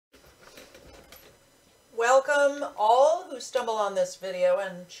welcome all who stumble on this video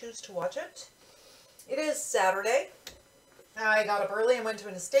and choose to watch it. It is Saturday. I got up early and went to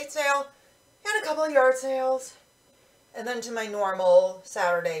an estate sale, had a couple of yard sales, and then to my normal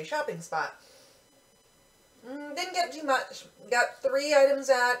Saturday shopping spot. Didn't get too much. Got 3 items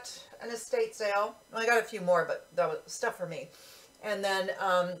at an estate sale. Well, I got a few more, but that was stuff for me. And then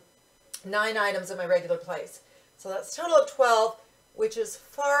 9 items at my regular place. So that's a total of 12, which is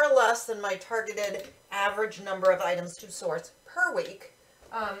far less than my targeted average number of items to source per week.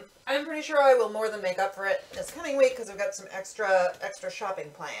 I'm pretty sure I will more than make up for it this coming week because I've got some extra shopping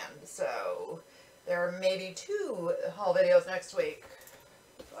planned. So there are maybe 2 haul videos next week.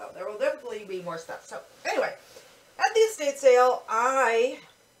 Well, there will definitely be more stuff. So anyway, at the estate sale, I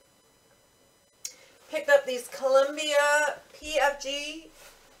picked up these Columbia PFG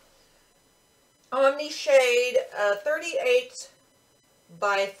Omni Shade 38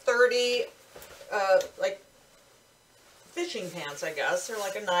 by 30 like fishing pants, I guess, or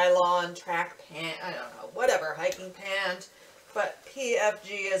like a nylon track pant, I don't know, whatever, hiking pant, but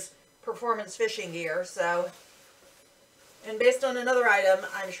PFG is performance fishing gear, so, and based on another item,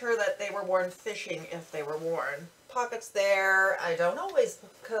 I'm sure that they were worn fishing if they were worn. Pockets there. I don't always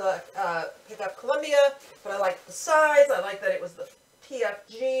pick up Columbia, but I like the size. I like that it was the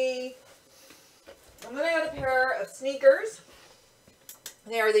PFG. And then I got a pair of sneakers.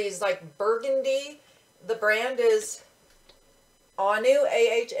 They are these like burgundy. The brand is Ahnu,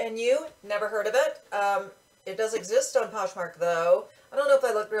 A-H-N-U. Never heard of it. It does exist on Poshmark though. I don't know if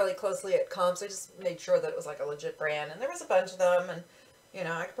I looked really closely at comps. I just made sure that it was like a legit brand. And there was a bunch of them. And, you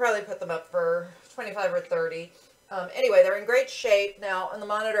know, I could probably put them up for 25 or 30. Anyway, they're in great shape. Now, on the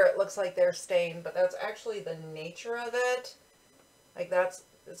monitor, it looks like they're stained, but that's actually the nature of it. Like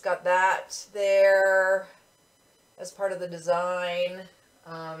it's got that there as part of the design.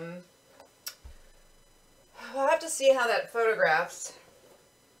 I'll have to see how that photographs.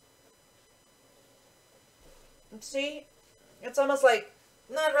 See, it's almost like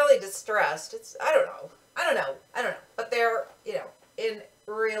not really distressed. It's, I don't know. But they're, you know, in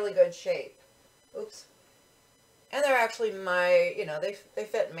really good shape. Oops. And they're actually my, you know, they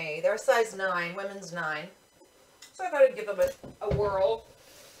fit me. They're a size 9, women's 9. So I thought I'd give them a whirl.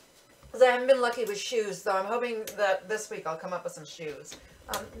 Because I haven't been lucky with shoes, so I'm hoping that this week I'll come up with some shoes.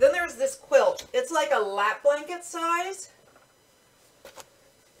 Then there's this quilt. It's like a lap blanket size.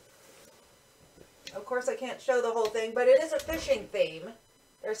 Of course, I can't show the whole thing, but it is a fishing theme.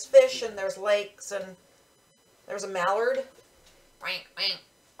 There's fish and there's lakes and there's a mallard.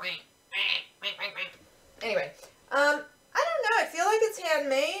 Anyway, I don't know. I feel like it's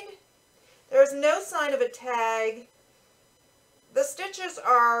handmade. There's no sign of a tag. The stitches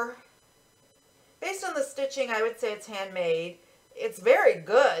are, based on the stitching, I would say it's handmade. It's very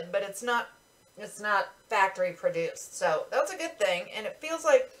good, but it's not factory produced. So that's a good thing. And it feels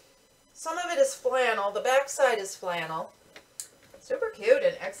like some of it is flannel. The back side is flannel. Super cute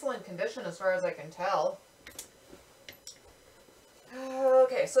and excellent condition as far as I can tell.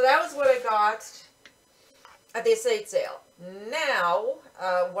 Okay, so that was what I got at the estate sale. Now,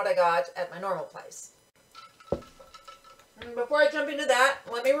 what I got at my normal place. And before I jump into that,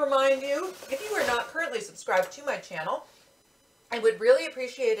 let me remind you, if you are not currently subscribed to my channel, I would really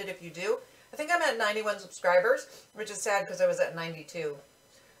appreciate it if you do. I think I'm at 91 subscribers, which is sad because I was at 92,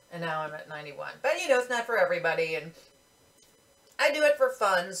 and now I'm at 91. But, you know, it's not for everybody, and I do it for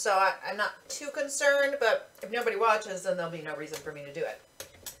fun, so I'm not too concerned, but if nobody watches, then there'll be no reason for me to do it.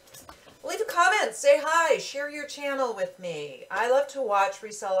 Leave a comment, say hi, share your channel with me. I love to watch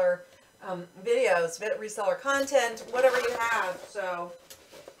reseller videos, reseller content, whatever you have. So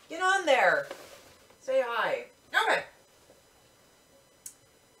get on there, say hi. Okay.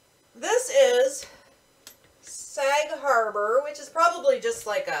 This is Sag Harbor, which is probably just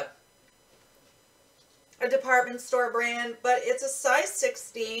like a department store brand, but it's a size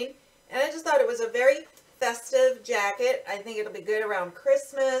 16, and I just thought it was a very festive jacket. I think it'll be good around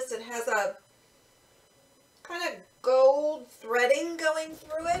Christmas. It has a kind of gold threading going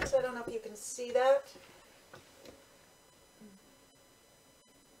through it. I don't know if you can see that.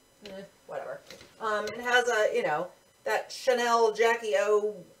 Whatever. It has a, you know, that Chanel Jackie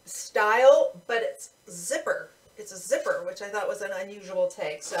O style, but it's zipper. It's a zipper, which I thought was an unusual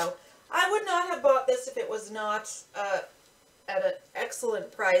take. So I would not have bought this if it was not at an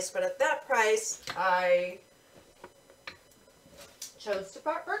excellent price, but at that price, I chose to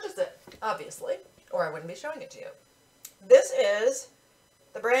purchase it, obviously, or I wouldn't be showing it to you. This is,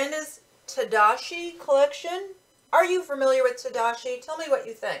 the brand is Tadashi Collection. Are you familiar with Tadashi? Tell me what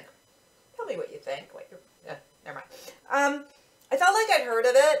you think. Tell me what you think. Wait, never mind. I felt like I'd heard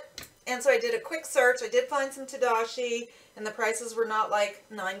of it. And so I did a quick search. I did find some Tadashi, and the prices were not like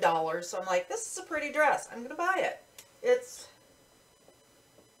 $9. So I'm like, this is a pretty dress. I'm gonna buy it. It's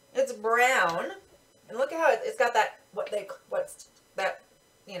brown, and look at how it's got that what's that,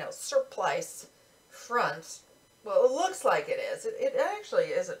 you know, surplice front. Well, it looks like it is. It actually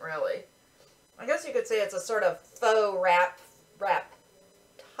isn't really. I guess you could say it's a sort of faux wrap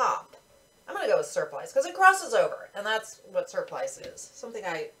top. I'm going to go with surplice because it crosses over, and that's what surplice is. Something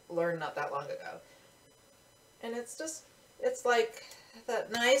I learned not that long ago. And it's just, it's like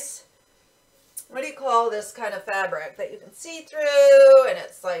that nice, what do you call this kind of fabric that you can see through, and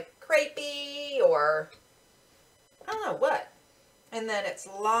it's like crepey, or I don't know what. And then it's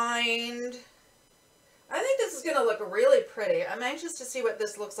lined. I think this is going to look really pretty. I'm anxious to see what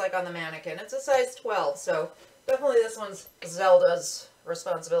this looks like on the mannequin. It's a size 12, so definitely this one's Zelda's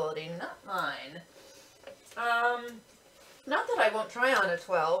responsibility, not mine. Not that I won't try on a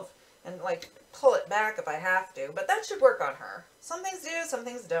 12 and like pull it back if I have to, but that should work on her. Some things do, some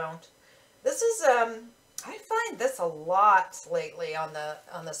things don't. This is I find this a lot lately on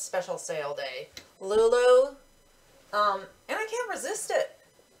the special sale day. Lulu, and I can't resist it.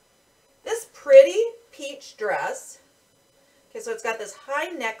 This pretty peach dress. Okay, so it's got this high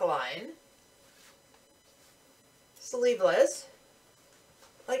neckline, sleeveless.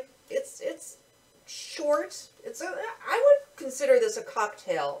 Like it's short. I would consider this a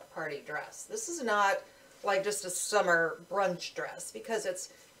cocktail party dress. This is not like just a summer brunch dress because it's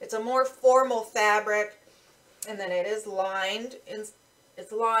a more formal fabric, and then it is lined, and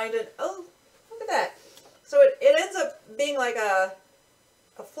it's lined, and oh, look at that. So it ends up being like a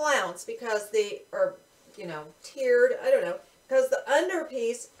flounce because or you know, tiered, I don't know, because the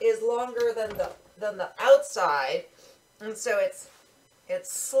underpiece is longer than the outside, and so it's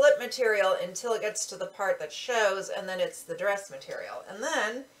slip material until it gets to the part that shows, and then it's the dress material. And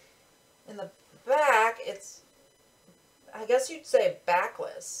then in the back, it's, I guess you'd say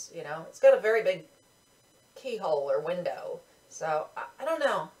backless, you know. It's got a very big keyhole or window. So, I don't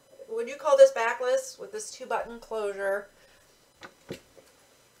know. Would you call this backless with this 2-button closure?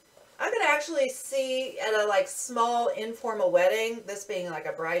 I could actually see at a like small informal wedding, this being like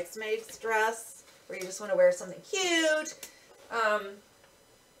a bridesmaid's dress, where you just want to wear something cute. I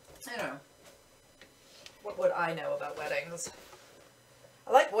don't know. What would I know about weddings?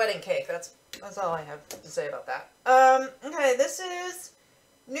 I like wedding cake. That's all I have to say about that. Okay, this is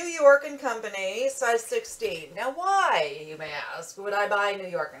New York and Company, size 16. Now, why, you may ask, would I buy New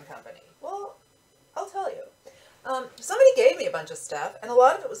York and Company? Well, I'll tell you. Somebody gave me a bunch of stuff, and a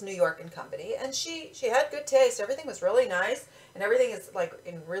lot of it was New York and Company, and she had good taste. Everything was really nice, and everything is like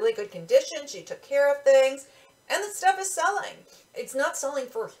in really good condition. She took care of things, and the stuff is selling. It's not selling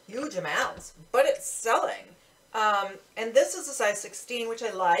for huge amounts, but it's selling. And this is a size 16, which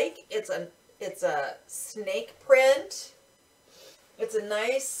I like. It's a snake print. It's a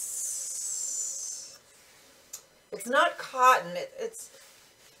nice, it's not cotton. It's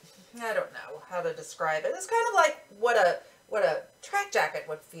I don't know how to describe it. It's kind of like what a track jacket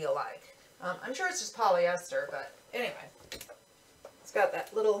would feel like. I'm sure it's just polyester, but anyway, it's got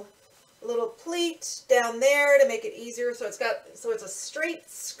that little pleat down there to make it easier. So it's a straight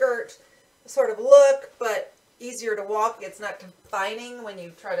skirt sort of look, but easier to walk. It's not confining when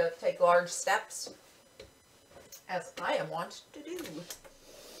you try to take large steps, as I am wont to do.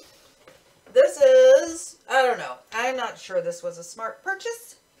 This is, I don't know. I'm not sure this was a smart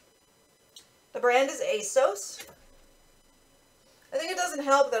purchase. The brand is ASOS. I think it doesn't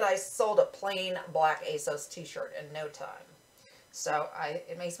help that I sold a plain black ASOS t-shirt in no time. So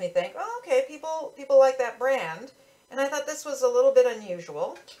it makes me think, oh, okay, people like that brand. And I thought this was a little bit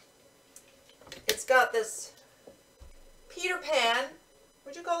unusual. It's got this Peter Pan.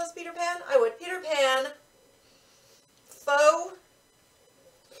 Would you call this Peter Pan? I would. Peter Pan faux.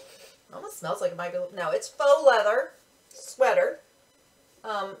 Almost smells like it might be. No, it's faux leather sweater.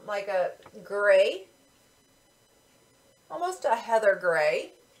 Like a gray. Almost a heather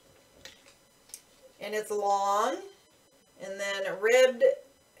gray. And it's long. And then ribbed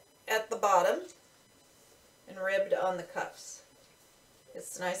at the bottom. And ribbed on the cuffs.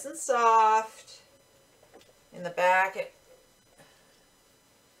 It's nice and soft. In the back, it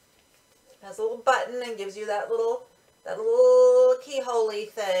has a little button and gives you that little keyhole-y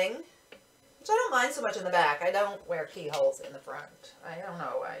thing, which I don't mind so much in the back. I don't wear keyholes in the front. I don't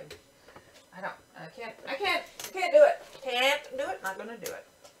know. I can't do it. Can't do it. Not gonna do it.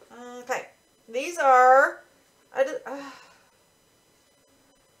 Okay. These are. What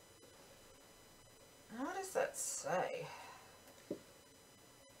does that say?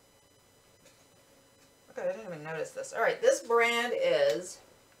 Okay, I didn't even notice this. All right, this brand is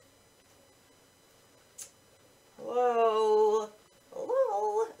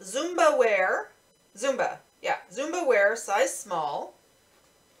wear. Zumba. Yeah, Zumba wear, size small.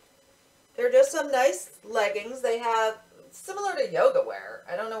 They're just some nice leggings. They have, similar to yoga wear.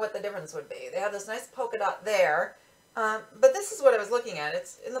 I don't know what the difference would be. They have this nice polka dot there. But this is what I was looking at.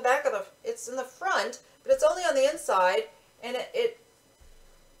 It's in the back of it's in the front, but it's only on the inside. And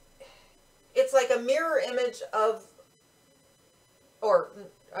it's like a mirror image of, or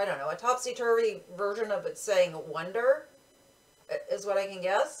I don't know, a topsy-turvy version of it saying wonder, is what I can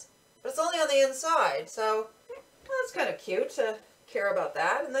guess. But it's only on the inside, so that's kind of cute to care about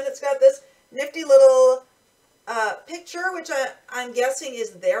that. And then it's got this nifty little picture, which I'm guessing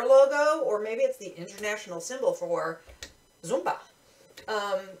is their logo, or maybe it's the international symbol for Zumba.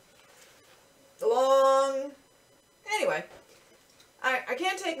 Anyway, I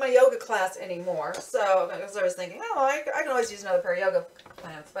can't take my yoga class anymore, so because I was thinking, oh, I can always use another pair of yoga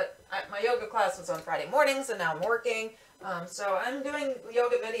pants, but my yoga class was on Friday mornings, and now I'm working, so I'm doing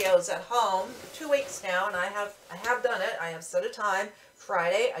yoga videos at home 2 weeks now, and I have done it. I have set a time.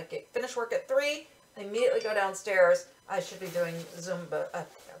 Friday, I finish work at 3, I immediately go downstairs. I should be doing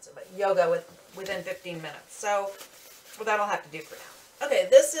yoga within 15 minutes, so well, that'll have to do for now. Okay,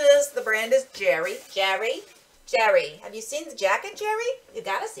 the brand is Jerry. Jerry, have you seen the jacket, Jerry? You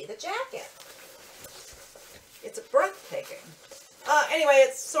gotta see the jacket. It's breathtaking. Anyway,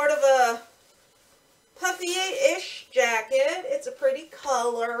 it's sort of a puffy-ish jacket. It's a pretty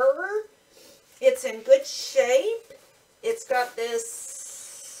color. It's in good shape. It's got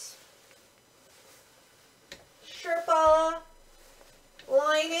this Sherpa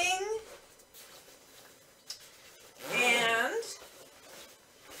lining. And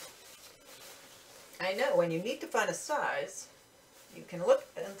I know when you need to find a size, you can look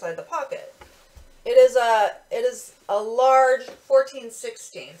inside the pocket. It is a large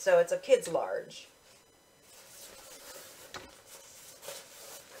 14-16, so it's a kid's large.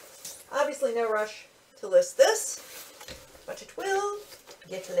 Obviously no rush to list this, but it will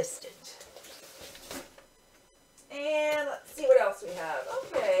get listed. And let's see what else we have.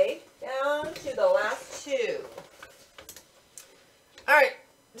 Okay, down to the last two. Alright,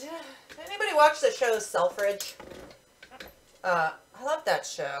 anybody watch the show Selfridge? I love that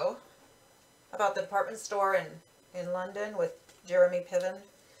show about the department store in London with Jeremy Piven.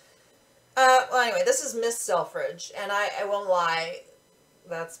 Well, anyway, this is Miss Selfridge, and I won't lie,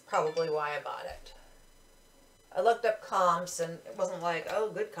 that's probably why I bought it. I looked up comps, and it wasn't like, oh,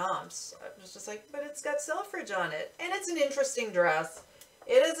 good comps. I was just like, but it's got Selfridge on it, and it's an interesting dress.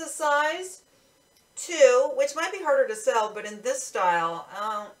 It is a size 2, which might be harder to sell, but in this style,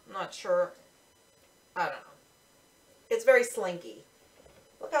 I'm not sure. I don't know. It's very slinky.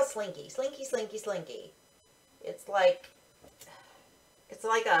 Look how slinky. Slinky, slinky, slinky. It's like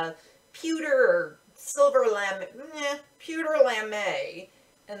a pewter or silver pewter lame.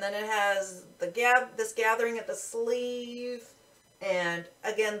 And then it has this gathering at the sleeve. And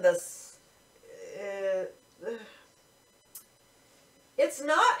again, this...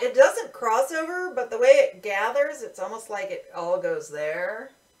 it doesn't cross over, but the way it gathers, it's almost like it all goes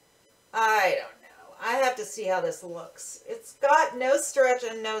there. I don't know. I have to see how this looks. It's got no stretch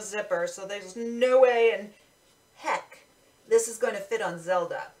and no zipper, so there's no way in heck this is going to fit on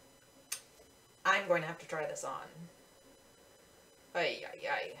Zelda. I'm going to have to try this on. Ay, ay,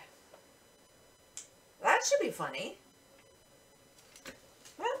 ay. That should be funny.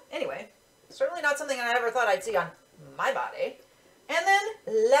 Well, anyway, certainly not something I ever thought I'd see on my body. And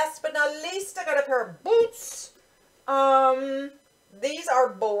then, last but not least, I got a pair of boots. These are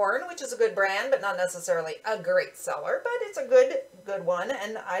Born, which is a good brand, but not necessarily a great seller, but it's a good one,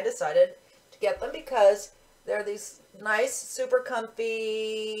 and I decided to get them because they're these nice, super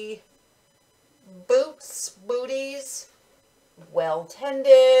comfy booties, well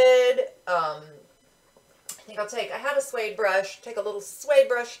tended. I think I have a suede brush, take a little suede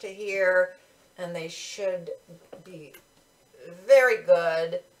brush to here, and they should be very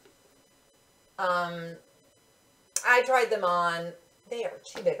good. I tried them on. They are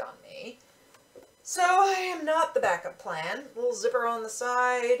too big on me. So I am not the backup plan. Little zipper on the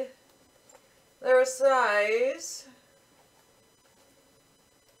side. They're a size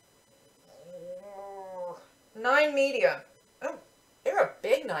 9 medium. Oh, they're a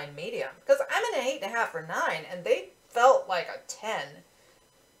big 9 medium. Because I'm an 8.5 or 9, and they felt like a 10.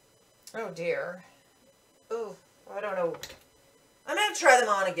 Oh dear. Oh, I don't know. I'm going to try them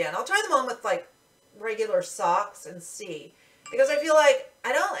on again. I'll try them on with like regular socks and see. Because I feel like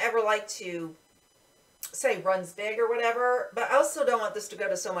I don't ever like to say runs big or whatever, but I also don't want this to go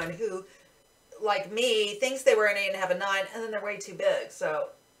to someone who, like me, thinks they were an 8.5 and 9 and then they're way too big. So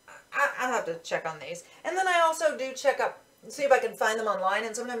I'll have to check on these. And then I also do check up see if I can find them online.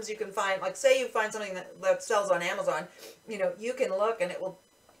 And sometimes you can find, like, say you find something that sells on Amazon, you know, you can look and it will,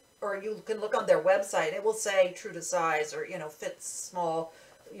 or you can look on their website, it will say true to size, or, you know, fits small,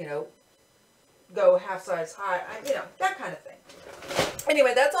 you know, go half size high, you know, that kind of thing.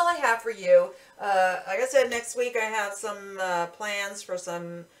 Anyway, that's all I have for you. Like I said, next week I have some plans for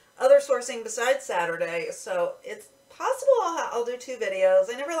some other sourcing besides Saturday, so it's possible I'll do 2 videos.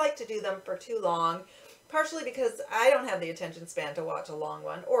 I never like to do them for too long, partially because I don't have the attention span to watch a long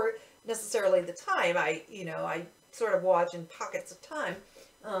one, or necessarily the time. I sort of watch in pockets of time,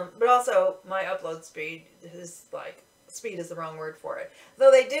 but also my upload speed is like, speed is the wrong word for it.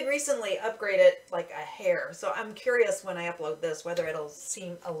 Though they did recently upgrade it like a hair, so I'm curious when I upload this whether it'll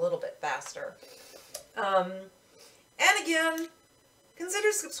seem a little bit faster. And again,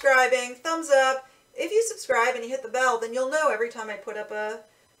 consider subscribing, thumbs up. If you subscribe and you hit the bell, then you'll know every time I put up a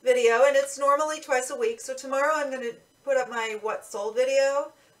video, and it's normally twice a week. So tomorrow I'm going to put up my what sold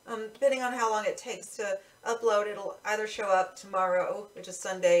video. Depending on how long it takes to upload, it'll either show up tomorrow, which is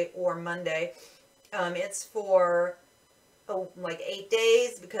Sunday, or Monday. It's for like 8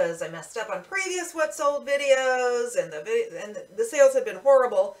 days because I messed up on previous what sold videos, and the sales have been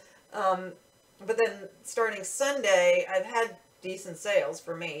horrible. But then starting Sunday, I've had decent sales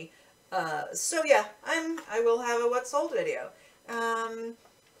for me. So yeah, I will have a what sold video.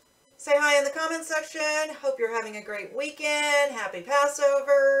 Say hi in the comment section. Hope you're having a great weekend. Happy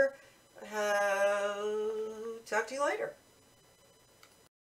Passover. Talk to you later.